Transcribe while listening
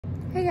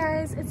Hey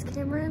guys, it's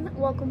Cameron.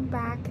 Welcome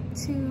back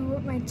to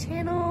my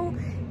channel.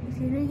 If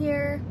you're new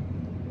here,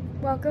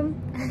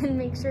 welcome, and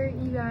make sure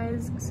you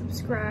guys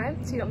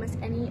subscribe so you don't miss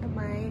any of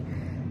my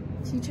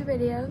future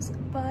videos.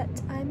 But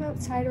I'm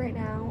outside right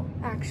now.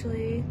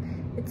 Actually,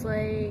 it's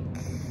like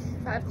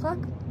 5 o'clock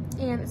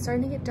and it's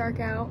starting to get dark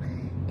out,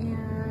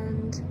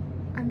 and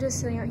I'm just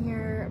sitting out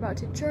here about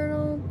to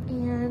journal,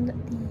 and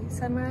the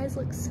sunrise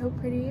looks so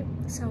pretty,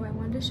 so I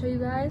wanted to show you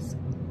guys.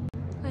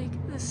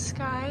 Like, the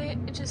sky,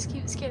 it just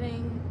keeps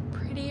getting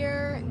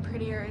prettier and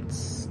prettier.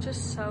 It's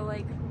just so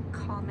like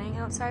calming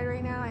outside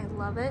right now. I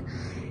love it.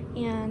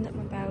 And I'm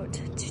about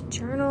to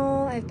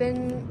journal. I've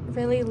been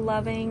really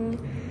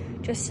loving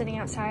just sitting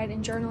outside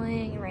and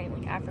journaling and writing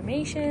like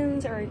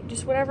affirmations or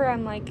just whatever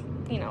I'm like,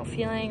 you know,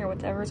 feeling or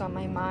whatever's on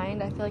my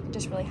mind. I feel like it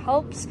just really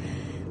helps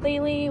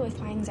lately with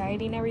my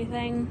anxiety and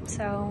everything.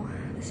 So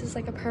this is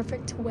like a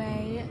perfect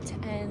way to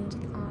end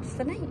off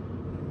the night.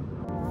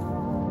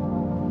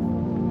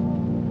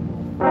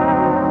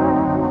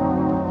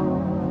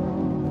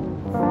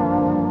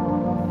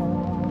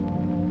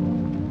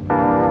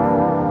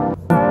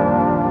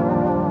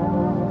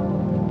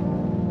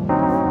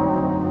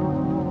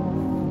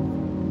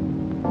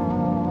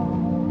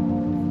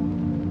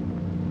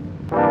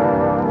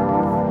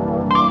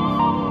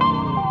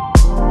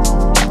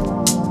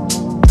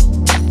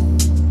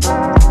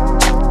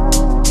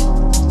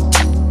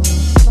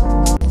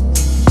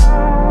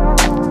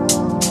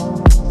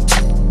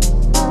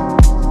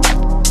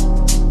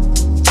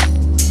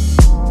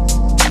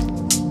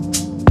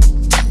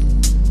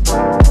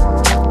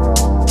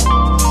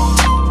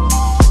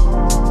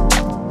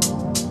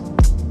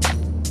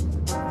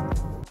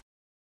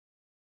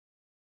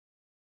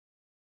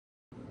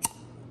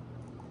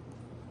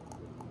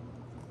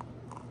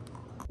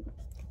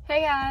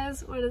 Hey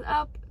guys, what is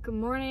up? Good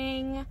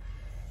morning.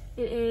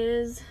 It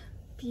is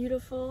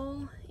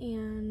beautiful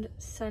and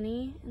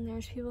sunny, and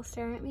there's people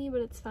staring at me, but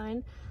it's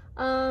fine.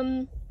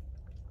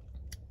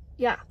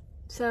 Yeah,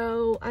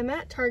 so I'm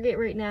at Target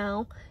right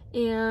now,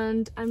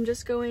 and I'm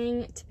just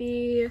going to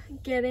be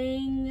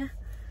getting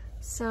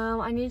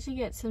I need to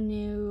get some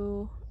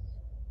new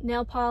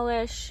nail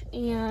polish,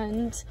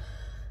 and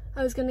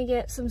I was gonna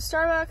get some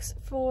Starbucks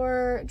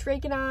for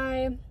Drake and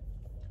I.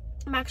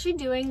 I'm actually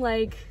doing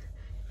like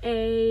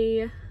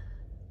a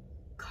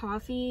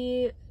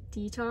coffee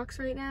detox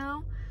right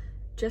now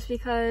just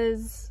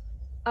because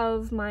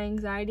of my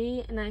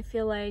anxiety, and I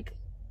feel like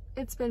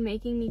it's been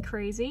making me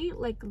crazy,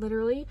 like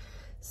literally.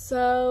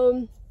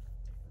 So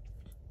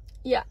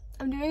yeah,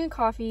 I'm doing a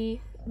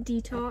coffee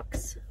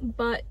detox,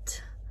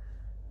 but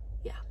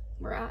yeah,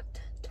 we're at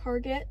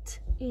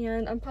Target,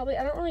 and I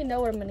don't really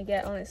know what I'm gonna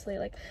get, honestly.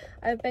 Like,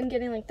 I've been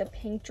getting like the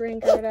pink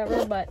drink or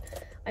whatever, but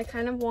I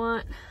kind of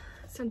want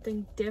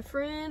something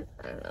different.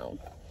 I don't know.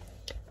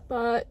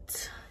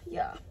 But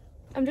yeah,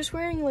 I'm just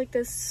wearing like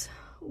this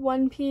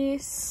one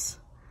piece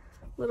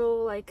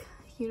little like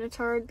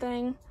unitard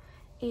thing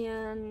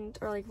or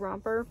like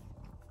romper,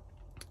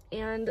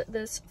 and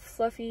this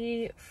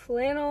fluffy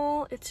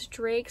flannel. It's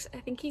Drake's. I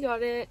think he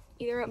got it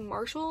either at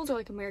Marshall's or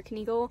like American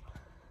Eagle.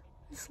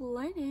 This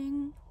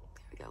lighting,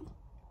 there we go.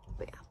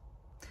 But yeah,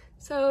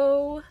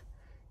 so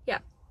yeah,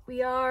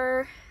 we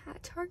are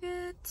at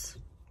Target,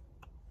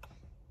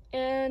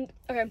 and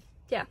okay,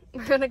 yeah,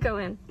 we're gonna go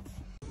in.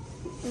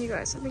 You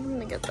guys, I think I'm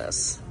gonna get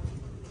this.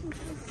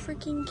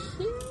 Freaking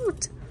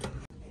cute.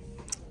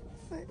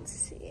 Let's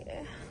see.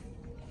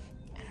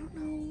 I don't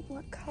know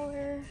what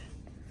color.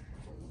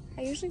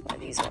 I usually buy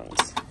these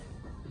ones.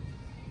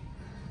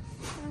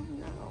 I don't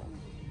know.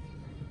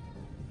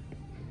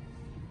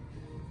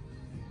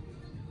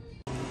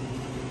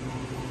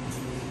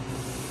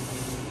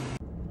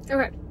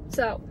 Okay,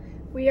 so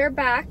we are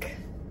back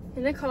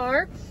in the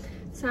car.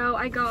 So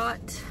I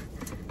got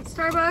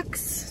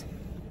Starbucks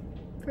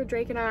for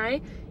Drake and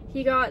I.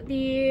 He got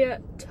the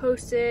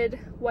toasted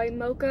white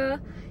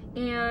mocha,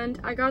 and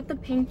I got the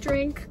pink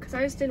drink because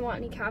I just didn't want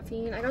any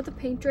caffeine. I got the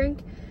pink drink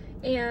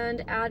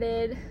and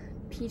added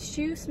peach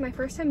juice. My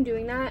first time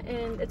doing that,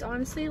 and it's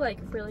honestly like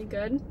really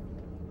good.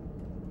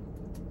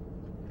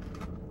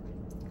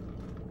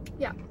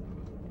 Yeah,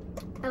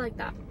 I like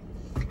that.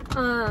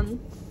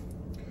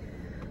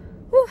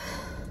 Whew.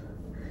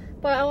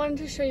 But I wanted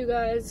to show you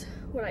guys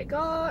what I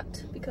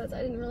got because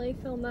I didn't really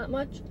film that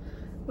much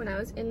when I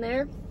was in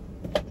there.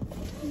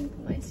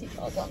 Put my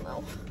seatbelt on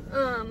though.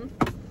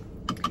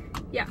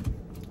 Yeah.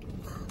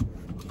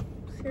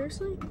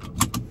 Seriously?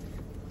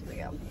 There we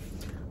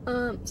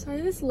go.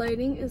 Sorry, this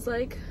lighting is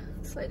like,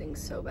 this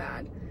lighting's so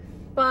bad.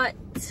 But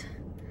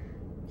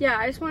yeah,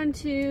 I just wanted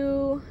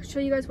to show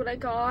you guys what I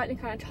got and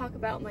kind of talk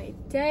about my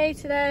day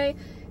today.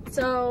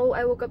 So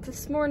I woke up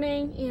this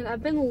morning, and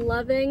I've been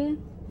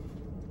loving,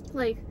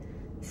 like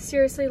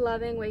seriously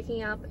loving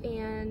waking up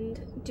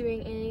and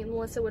doing a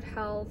Melissa Wood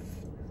Health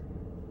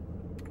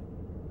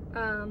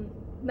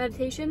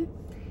meditation,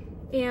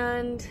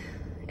 and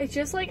it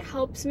just like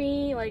helps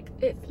me, like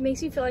it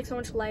makes me feel like so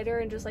much lighter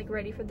and just like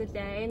ready for the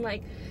day, and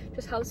like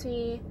just helps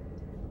me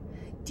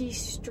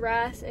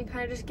de-stress and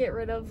kind of just get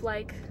rid of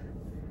like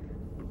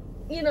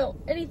you know,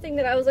 anything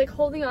that I was like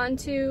holding on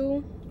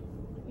to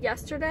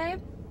yesterday.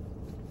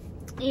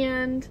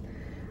 And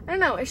I don't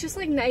know, it's just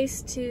like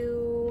nice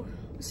to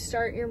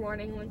start your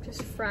morning like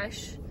just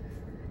fresh.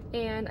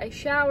 And I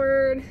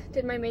showered,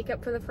 did my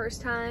makeup for the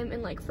first time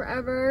in like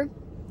forever.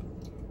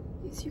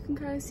 As you can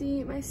kind of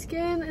see, my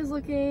skin is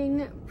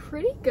looking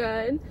pretty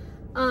good.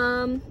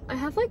 I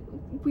have like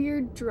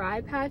weird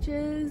dry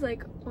patches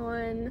like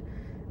on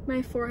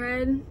my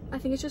forehead. I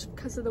think it's just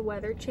because of the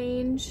weather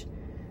change,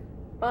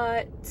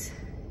 but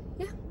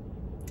yeah,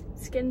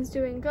 skin's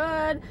doing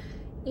good.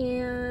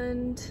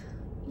 And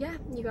yeah,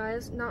 you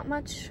guys, not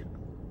much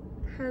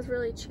has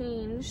really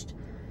changed.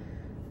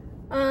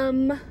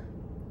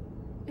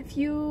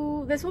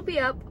 This will be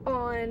up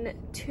on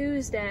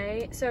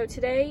Tuesday. So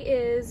today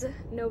is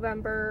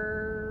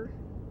November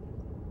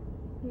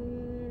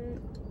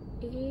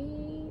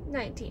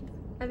 19th.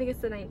 I think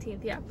it's the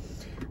 19th, yeah.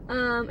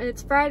 And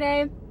it's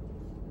Friday,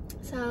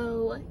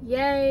 so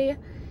yay.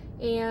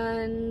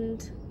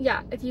 And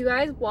yeah, if you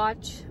guys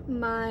watch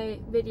my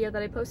video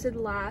that I posted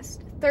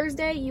last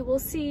Thursday, you will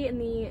see in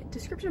the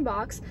description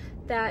box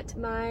that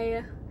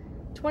my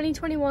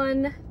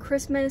 2021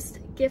 Christmas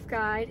gift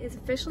guide is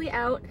officially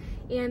out.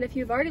 And if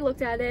you've already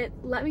looked at it,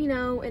 let me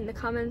know in the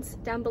comments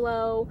down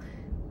below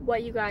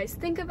what you guys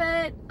think of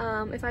it.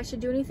 If I should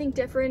do anything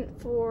different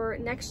for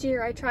next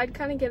year. I tried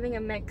kind of giving a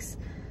mix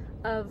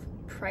of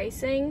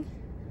pricing.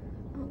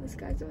 Oh, this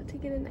guy's about to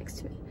get in next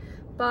to me.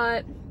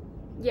 But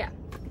yeah,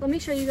 let me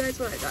show you guys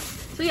what I got.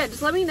 So yeah,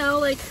 just let me know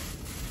like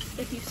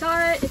if you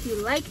saw it, if you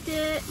liked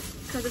it,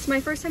 because it's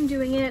my first time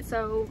doing it,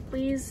 so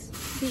please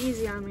be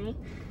easy on me.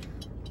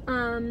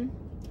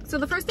 So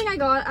the first thing I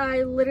got,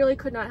 I literally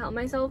could not help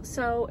myself.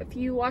 So if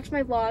you watch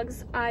my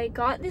vlogs, I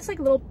got this like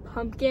little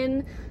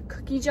pumpkin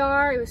cookie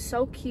jar. It was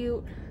so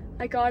cute.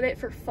 I got it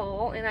for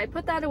fall and I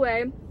put that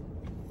away. And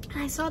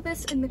I saw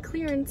this in the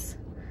clearance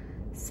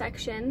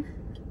section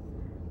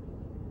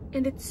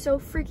and it's so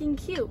freaking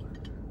cute.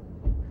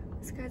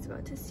 This guy's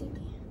about to see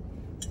me.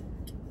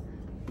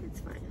 It's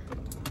fine.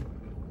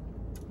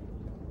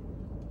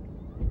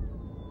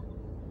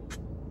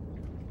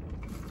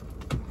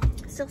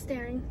 Still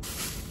staring.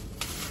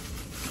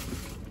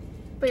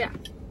 But yeah,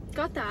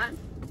 got that.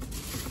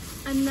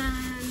 And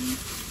then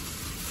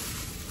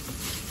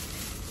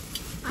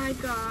I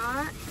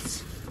got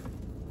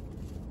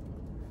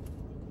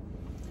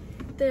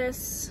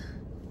this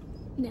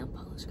nail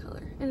polish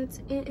color. And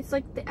it's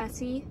like the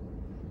Essie.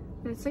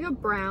 And it's like a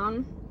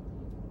brown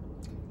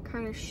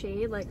kind of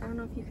shade. Like, I don't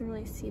know if you can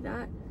really see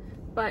that.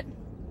 But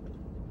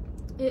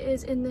it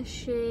is in the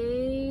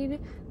shade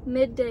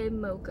Midday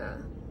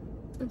Mocha.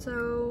 And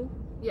so,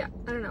 yeah,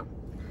 I don't know.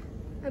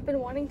 I've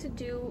been wanting to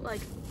do like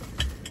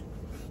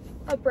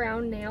a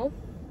brown nail.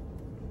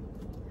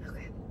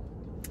 Okay,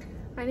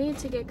 I need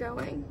to get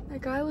going.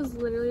 That guy was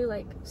literally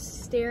like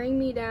staring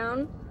me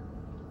down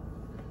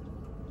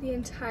the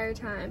entire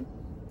time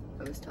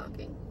I was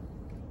talking.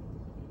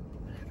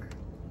 Whatever.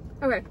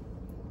 Okay,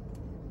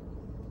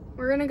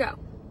 we're gonna go.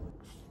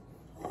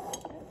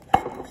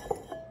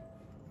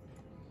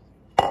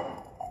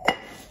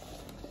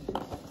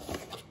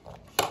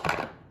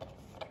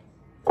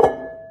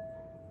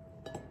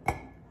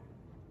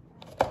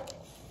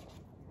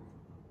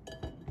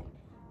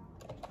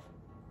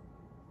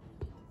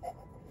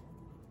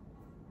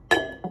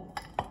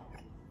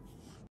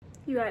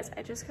 You guys,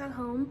 I just got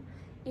home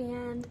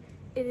and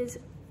it is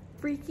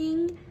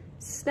freaking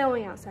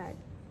snowing outside.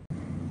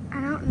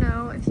 I don't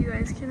know if you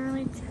guys can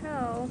really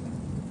tell,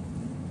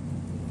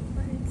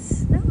 but it's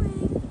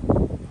snowing.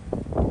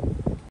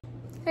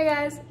 Hey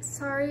guys,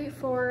 sorry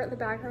for the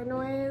background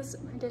noise.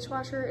 My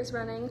dishwasher is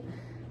running,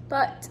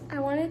 but I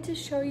wanted to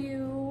show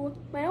you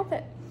my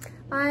outfit.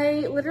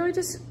 I literally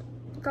just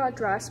got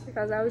dressed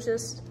because I was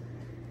just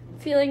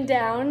feeling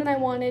down and I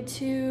wanted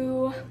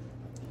to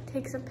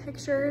take some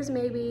pictures,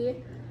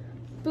 maybe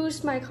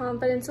boost my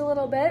confidence a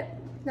little bit.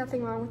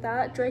 Nothing wrong with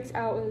that. Drake's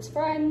out with his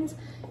friends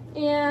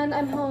and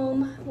I'm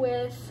home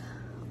with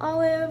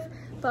Olive,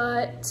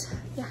 but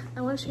yeah,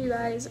 I want to show you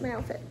guys my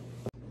outfit.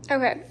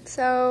 Okay,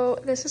 so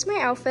this is my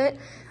outfit.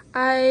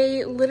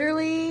 I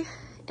literally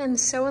am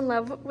so in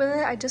love with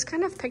it. I just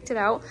kind of picked it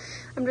out.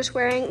 I'm just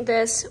wearing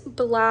this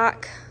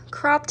black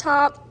crop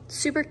top,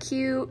 super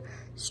cute,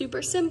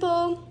 super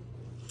simple,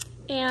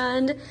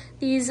 and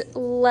these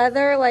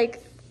leather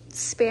like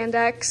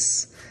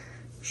spandex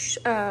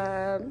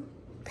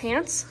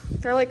pants.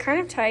 They're like kind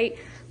of tight,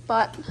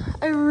 but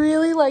I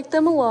really like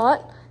them a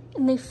lot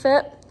and they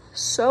fit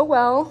so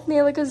well. They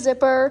have like a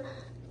zipper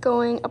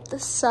going up the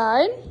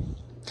side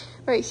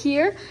right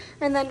here.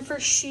 And then for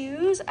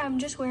shoes, I'm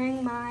just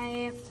wearing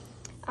my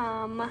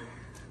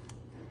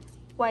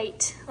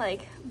white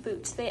like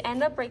boots. They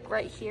end up like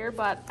right here,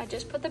 but I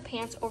just put the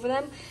pants over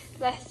them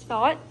because I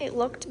thought it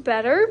looked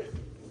better.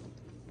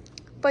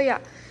 But yeah,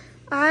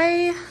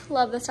 I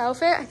love this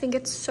outfit. I think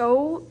it's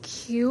so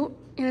cute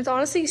and it's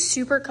honestly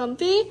super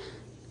comfy.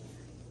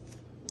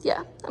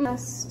 Yeah, I'm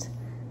just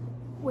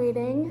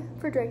waiting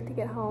for Drake to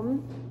get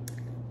home.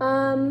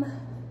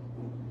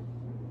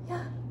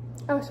 Yeah,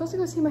 I was supposed to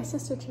go see my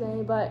sister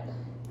today, but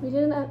we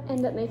didn't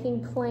end up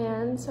making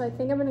plans, so I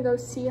think I'm gonna go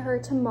see her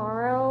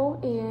tomorrow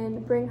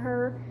and bring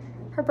her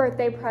her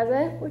birthday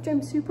present, which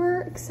I'm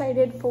super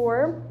excited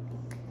for.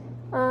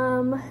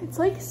 It's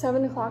like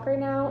 7 o'clock right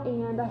now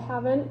and I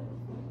haven't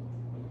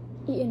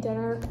eaten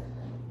dinner,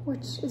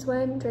 which is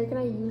when Drake and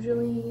I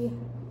usually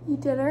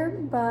eat dinner,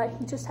 but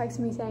he just texted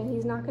me saying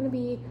he's not gonna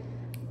be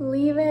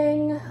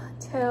leaving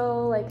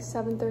till like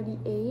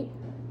 7:38,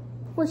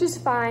 which is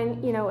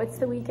fine, you know, it's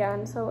the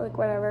weekend, so like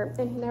whatever,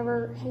 and he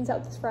never hangs out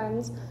with his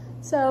friends.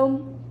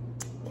 So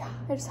yeah,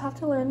 I just have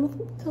to learn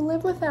to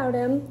live without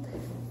him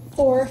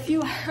for a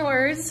few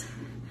hours.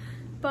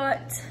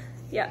 But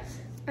yeah,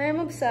 I am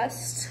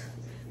obsessed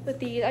with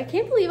these. I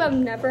can't believe I've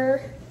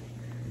never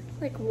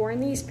like worn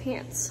these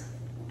pants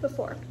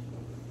before.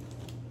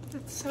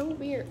 That's so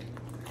weird.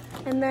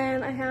 And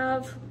then I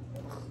have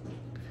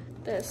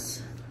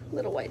this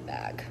little white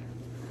bag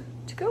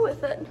to go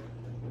with it.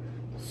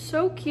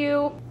 So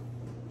cute.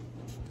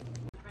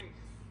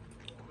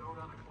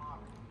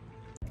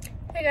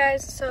 Hey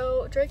guys,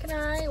 so Drake and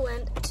I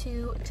went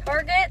to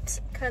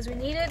Target because we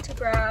needed to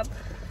grab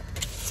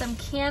some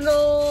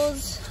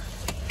candles,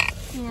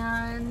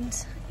 and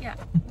yeah,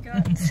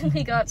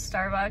 we got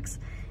Starbucks.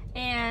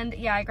 And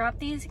yeah, I grabbed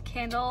these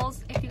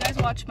candles. If you guys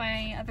watched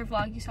my other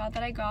vlog, you saw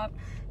that I got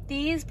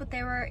these, but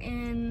they were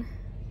in,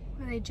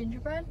 were they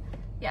gingerbread?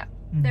 Yeah,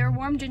 they were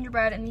warm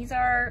gingerbread, and these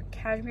are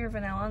cashmere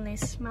vanilla, and they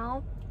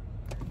smell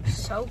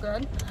so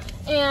good.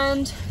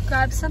 And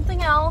grabbed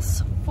something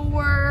else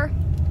for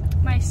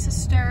my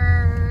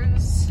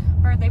sister's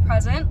birthday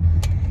present.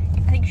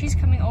 I think she's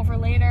coming over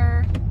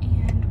later,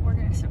 and we're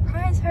gonna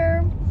surprise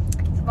her.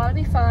 It's about to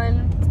be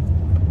fun,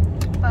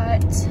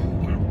 but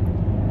yeah.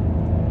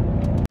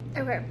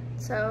 Okay,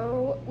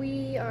 so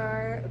we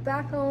are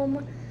back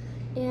home,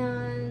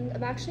 and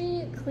I'm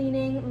actually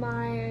cleaning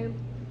my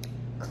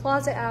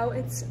closet out.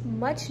 It's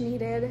much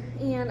needed,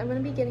 and I'm gonna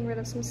be getting rid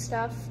of some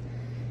stuff,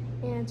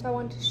 and so I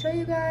wanted to show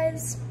you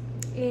guys.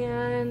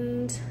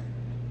 And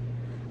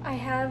I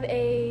have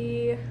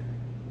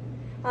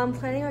I'm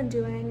planning on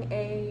doing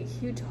a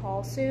huge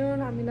haul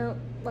soon. I'm gonna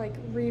like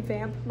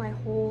revamp my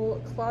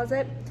whole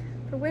closet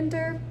for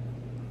winter,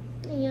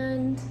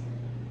 and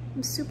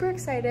I'm super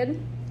excited.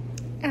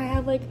 I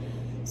have like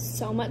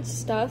so much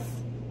stuff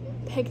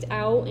picked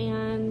out,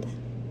 and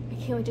I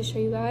can't wait to show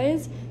you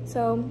guys.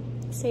 So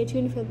stay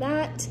tuned for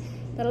that.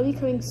 That'll be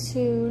coming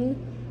soon.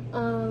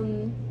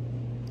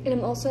 And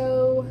I'm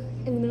also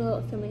in the middle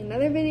of filming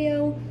another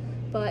video,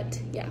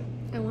 but yeah,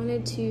 I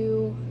wanted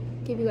to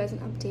give you guys an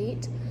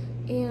update.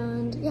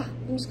 And yeah,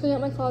 I'm just cleaning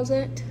out my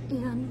closet,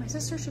 and my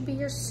sister should be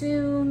here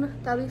soon.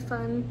 That'll be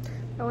fun.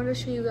 I wanted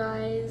to show you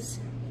guys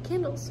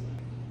candles.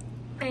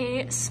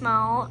 They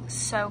smell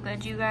so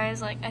good, you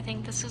guys. Like, I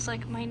think this is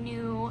like my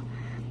new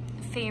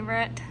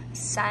favorite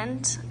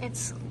scent.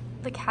 It's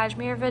the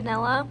cashmere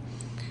vanilla.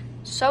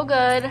 So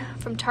good,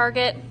 from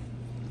Target.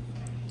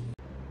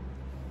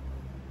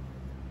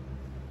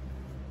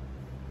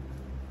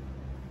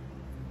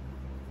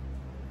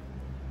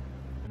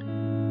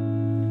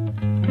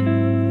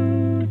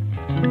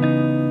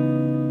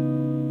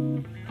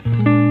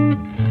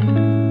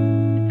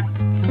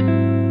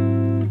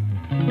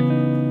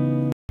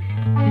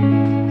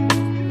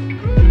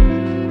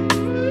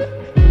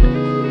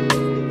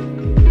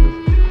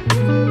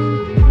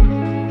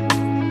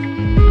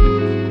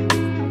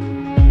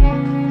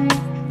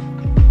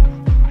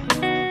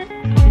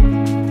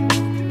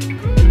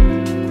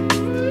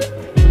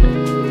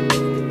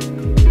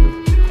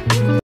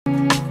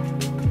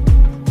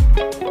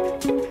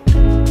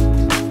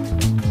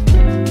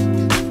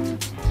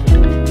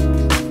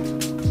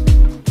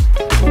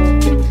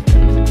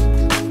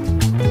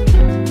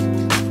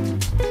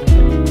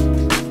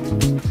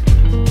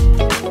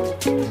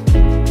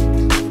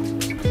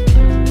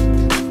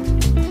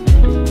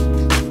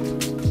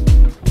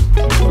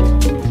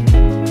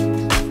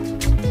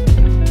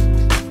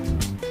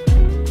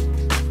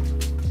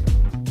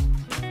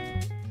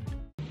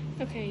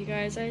 Okay, you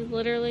guys, I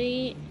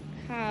literally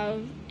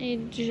have a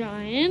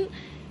giant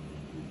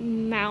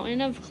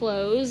mountain of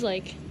clothes.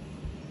 Like,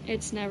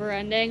 it's never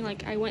ending.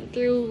 Like, I went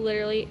through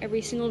literally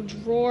every single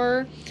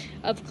drawer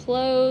of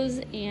clothes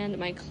and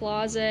my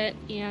closet,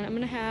 and I'm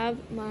gonna have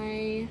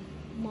my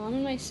mom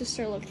and my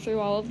sister look through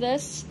all of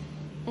this,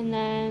 and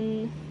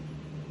then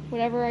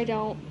whatever they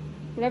don't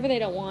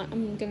want,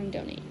 I'm gonna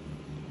donate.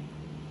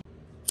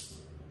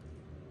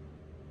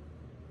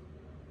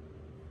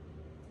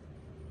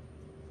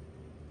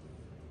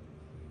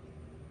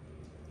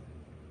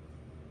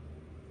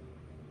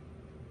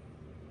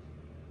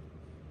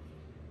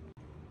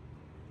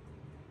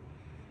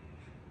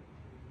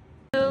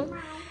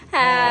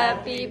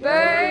 Happy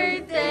birthday